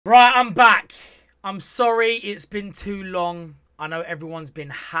Right, I'm back. I'm sorry it's been too long. I know everyone's been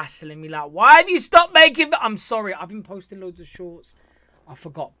hassling me like, why have you stopped making... I'm sorry, I've been posting loads of shorts. I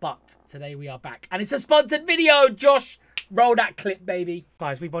forgot, but today we are back. And it's a sponsored video, Josh. Roll that clip, baby.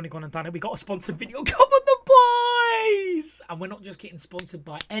 Guys, we've only gone and done it. We got a sponsored video. Come on, the boys. And we're not just getting sponsored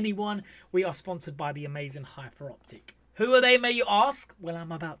by anyone. We are sponsored by the amazing Hyperoptic. Who are they, may you ask? Well,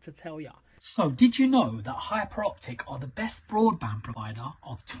 I'm about to tell ya. So, did you know that Hyperoptic are the best broadband provider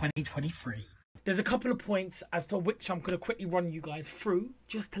of 2023? There's a couple of points as to which I'm going to quickly run you guys through,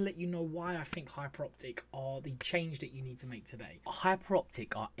 just to let you know why I think Hyperoptic are the change that you need to make today.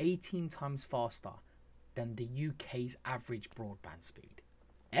 Hyperoptic are 18 times faster than the UK's average broadband speed.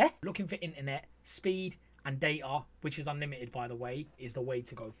 Looking for internet, speed and data, which is unlimited by the way, is the way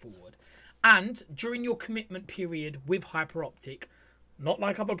to go forward. And during your commitment period with Hyperoptic, not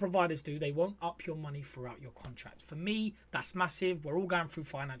like other providers do, they won't up your money throughout your contract. For me, that's massive. We're all going through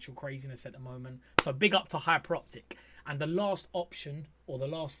financial craziness at the moment. So big up to Hyperoptic. And the last option, or the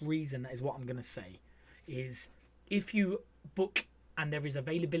last reason, is what I'm going to say, is if you book and there is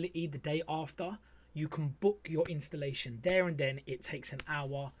availability the day after, you can book your installation there and then. It takes an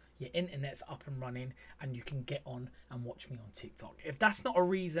hour. Your internet's up and running and you can get on and watch me on TikTok. If that's not a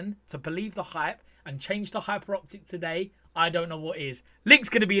reason to believe the hype and change to Hyperoptic today, I don't know what is. Link's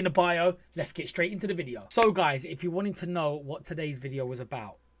going to be in the bio. Let's get straight into the video. So guys, if you're wanting to know what today's video was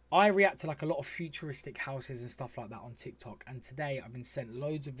about, I react to like a lot of futuristic houses and stuff like that on TikTok. And today I've been sent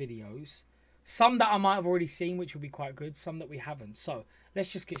loads of videos. Some that I might have already seen, which will be quite good. Some that we haven't. So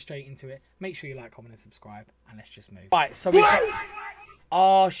let's just get straight into it. Make sure you like, comment and subscribe. And let's just move. Right, so we got...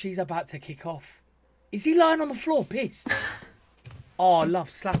 Oh, she's about to kick off. Is he lying on the floor, pissed? Oh, love,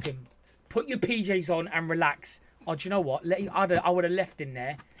 slap him. Put your PJs on and relax. Oh, do you know what? I would have left him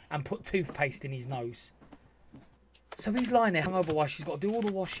there and put toothpaste in his nose. So he's lying there hungover while she's got to do all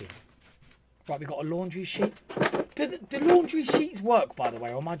the washing. Right, we've got a laundry sheet. Do laundry sheets work, by the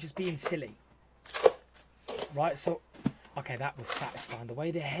way, or am I just being silly? Right, so... Okay, that was satisfying. The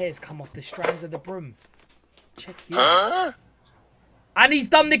way the hair's come off the strands of the broom. Check you out. And he's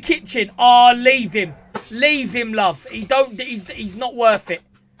done the kitchen. Oh, leave him. Leave him, love. He's not worth it.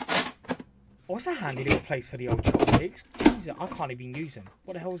 What's a handy little place for the old chopsticks? Jesus, I can't even use them.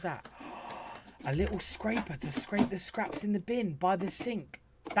 What the hell's that? A little scraper to scrape the scraps in the bin by the sink.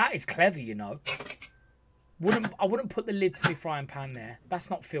 That is clever, you know. I wouldn't put the lid to my frying pan there. That's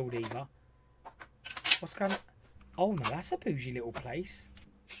not filled either. What's going on? Oh, no, that's a bougie little place.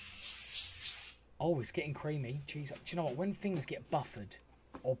 Oh, it's getting creamy. Jeez, do you know what? When things get buffered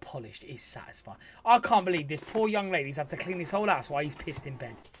or polished, it's satisfying. I can't believe this poor young lady's had to clean this whole house while he's pissed in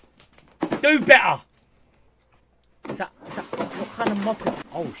bed. Do better! Is that what kind of mop is it?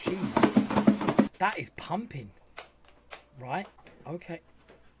 Oh, jeez. That is pumping. Right, okay.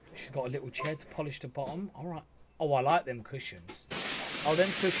 She's got a little chair to polish the bottom. All right. Oh, I like them cushions. Oh, them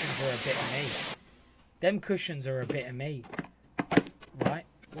cushions are a bit of me. Them cushions are a bit of me. Right,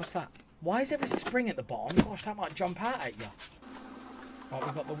 what's that? Why is there a spring at the bottom? Gosh, that might jump out at you. Right,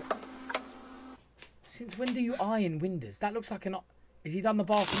 we've got the... Since when do you iron windows? That looks like an... Has he done the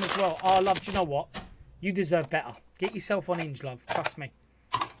bathroom as well? Oh, love, do you know what? You deserve better. Get yourself on hinge, love. Trust me.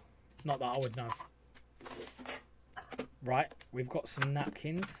 Not that I would know. Right, we've got some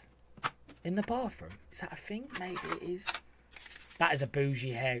napkins in the bathroom. Is that a thing? Maybe it is. That is a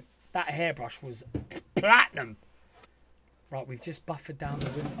bougie hair. That hairbrush was platinum. Right, we've just buffered down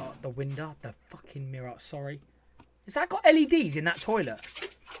the window. The fucking mirror, sorry. Has that got LEDs in that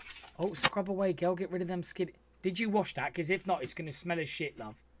toilet? Oh, scrub away, girl. Get rid of them skid. Did you wash that? Because if not, it's going to smell as shit,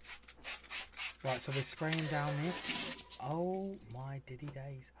 love. Right, so we're spraying down this. Oh, my diddy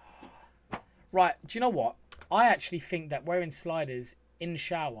days. Right, do you know what? I actually think that wearing sliders in the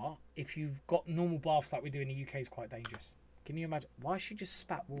shower, if you've got normal baths like we do in the UK, is quite dangerous. Can you imagine? Why she just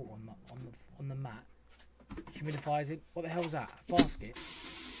spat water on the mat? Humidifies it. What the hell is that? A basket?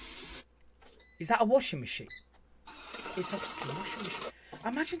 Is that a washing machine? It's a fucking washing machine.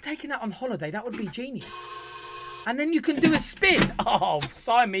 Imagine taking that on holiday. That would be genius. And then you can do a spin. Oh,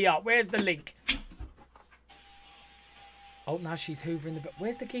 sign me up. Where's the link? Oh, now she's hoovering the...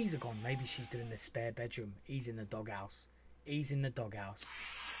 Where's the geezer gone? Maybe she's doing the spare bedroom. He's in the doghouse. He's in the doghouse.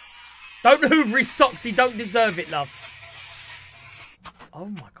 Don't hoover his socks. He don't deserve it, love. Oh,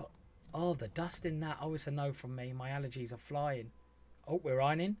 my God. Oh, the dust in that. Oh, it's a no from me. My allergies are flying. Oh, we're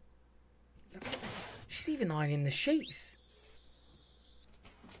ironing. Look, she's even ironing the sheets.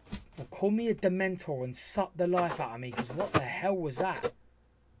 Well, call me a dementor and suck the life out of me, because what the hell was that?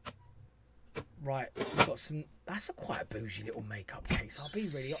 Right, we've got some... That's quite a bougie little makeup case. I'll be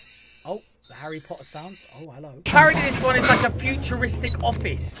really... Oh, the Harry Potter sounds. Oh, hello. Apparently this one is like a futuristic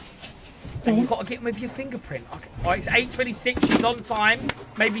office. And you've got to get in with your fingerprint. Okay. All right, it's 8:26. She's on time.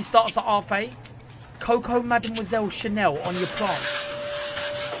 Maybe starts at 8:30. Coco Mademoiselle Chanel on your plant.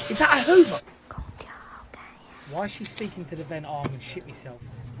 Is that a Hoover? Why is she speaking to the vent? Oh, I'm going to shit myself.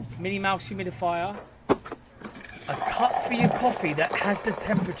 Minnie Mouse humidifier. A cup for your coffee that has the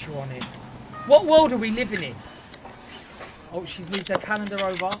temperature on it. What world are we living in? Oh, she's moved her calendar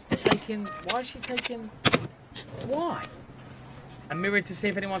over. Why is she taking... Why? A mirror to see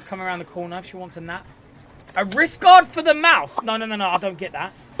if anyone's coming around the corner if she wants a nap. A wrist guard for the mouse. No, I don't get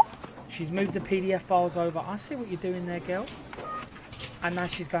that. She's moved the PDF files over. I see what you're doing there, girl. And now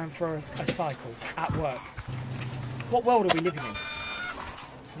she's going for a cycle at work. What world are we living in?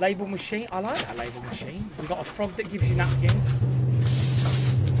 Label machine. I like that label machine. We've got a frog that gives you napkins.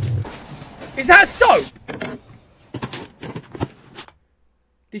 Is that soap?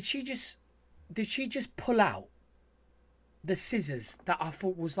 Did she just pull out the scissors that I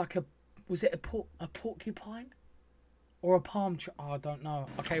thought was like was it a porcupine? Or a palm tree? Oh, I don't know.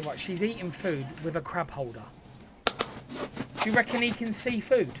 Okay, right. She's eating food with a crab holder. Do you reckon he can see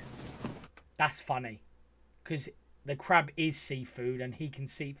food? That's funny. Because the crab is seafood and he can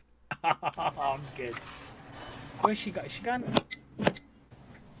see... I'm good. Where's she going? Is she going...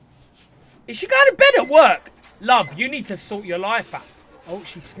 Is she going to bed at work? Love, you need to sort your life out. Oh,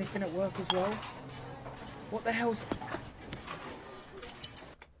 she's sniffing at work as well. What the hell's...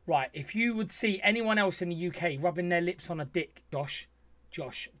 Right, if you would see anyone else in the UK rubbing their lips on a dick, Josh,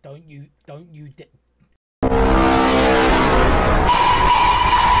 don't you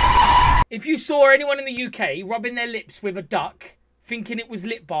If you saw anyone in the UK rubbing their lips with a duck, thinking it was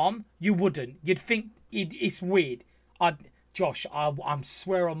lip balm, you wouldn't. You'd think it's weird. Josh, I'm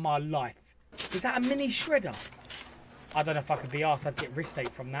swear on my life. Is that a mini shredder? I don't know if I could be asked. I'd get wrist ache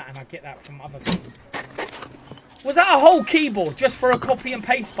from that, and I'd get that from other things. Was that a whole keyboard just for a copy and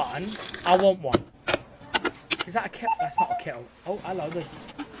paste button? I want one. Is that a kettle? That's not a kettle. Oh, hello.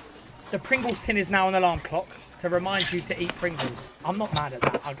 The Pringles tin is now an alarm clock to remind you to eat Pringles. I'm not mad at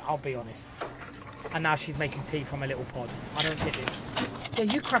that. I'll be honest. And now she's making tea from a little pod. I don't get this. Yeah,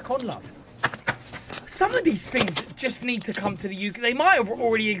 you crack on, love. Some of these things just need to come to the UK. They might have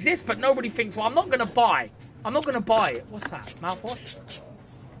already exist, but nobody thinks, well, I'm not going to buy. I'm not going to buy it. What's that? Mouthwash?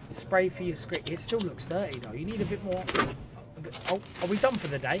 Spray for your script. It still looks dirty though. You need a bit more. Oh, are we done for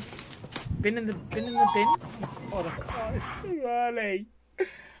the day? Bin in the bin. Oh my god, it's too early.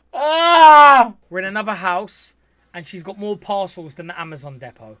 Ah! We're in another house, and she's got more parcels than the Amazon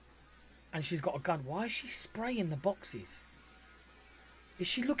depot, and she's got a gun. Why is she spraying the boxes? Is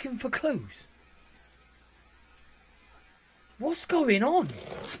she looking for clues? What's going on?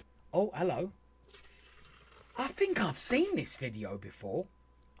 Oh, hello. I think I've seen this video before.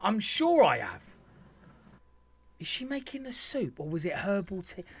 I'm sure I have. Is she making a soup or was it herbal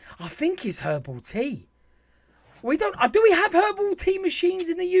tea? I think it's herbal tea. We don't... do we have herbal tea machines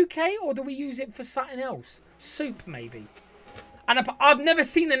in the UK or do we use it for something else? Soup, maybe. And I've never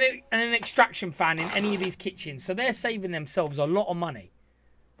seen an extraction fan in any of these kitchens, so they're saving themselves a lot of money.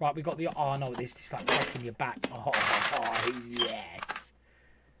 Right, we got the... Oh, no, this is like cracking your back. Oh, yes.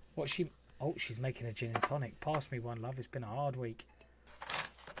 What's she... Oh, she's making a gin and tonic. Pass me one, love. It's been a hard week.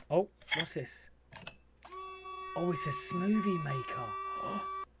 Oh, what's this? Oh, it's a smoothie maker.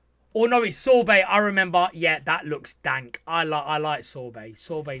 Oh no, it's sorbet. I remember. Yeah, that looks dank. I like sorbet.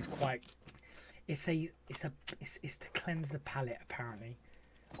 Sorbet's quite. It's to cleanse the palate apparently.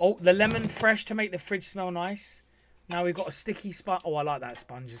 Oh, the lemon fresh to make the fridge smell nice. Now we've got a sticky sponge. Oh, I like that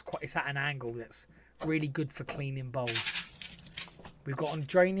sponge. It's at an angle that's really good for cleaning bowls. We've got a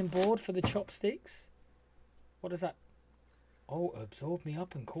draining board for the chopsticks. What is that? Oh, absorb me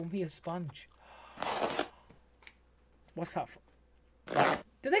up and call me a sponge. What's that for? Right.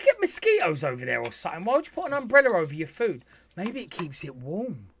 Do they get mosquitoes over there or something? Why would you put an umbrella over your food? Maybe it keeps it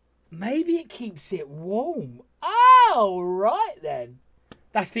warm. Maybe it keeps it warm. Oh, right then.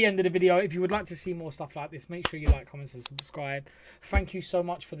 That's the end of the video. If you would like to see more stuff like this, make sure you like, comment, and subscribe. Thank you so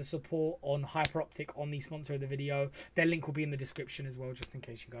much for the support on Hyperoptic, on the sponsor of the video. Their link will be in the description as well, just in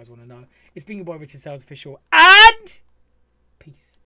case you guys want to know. It's been your boy, Richardsales Official, and peace.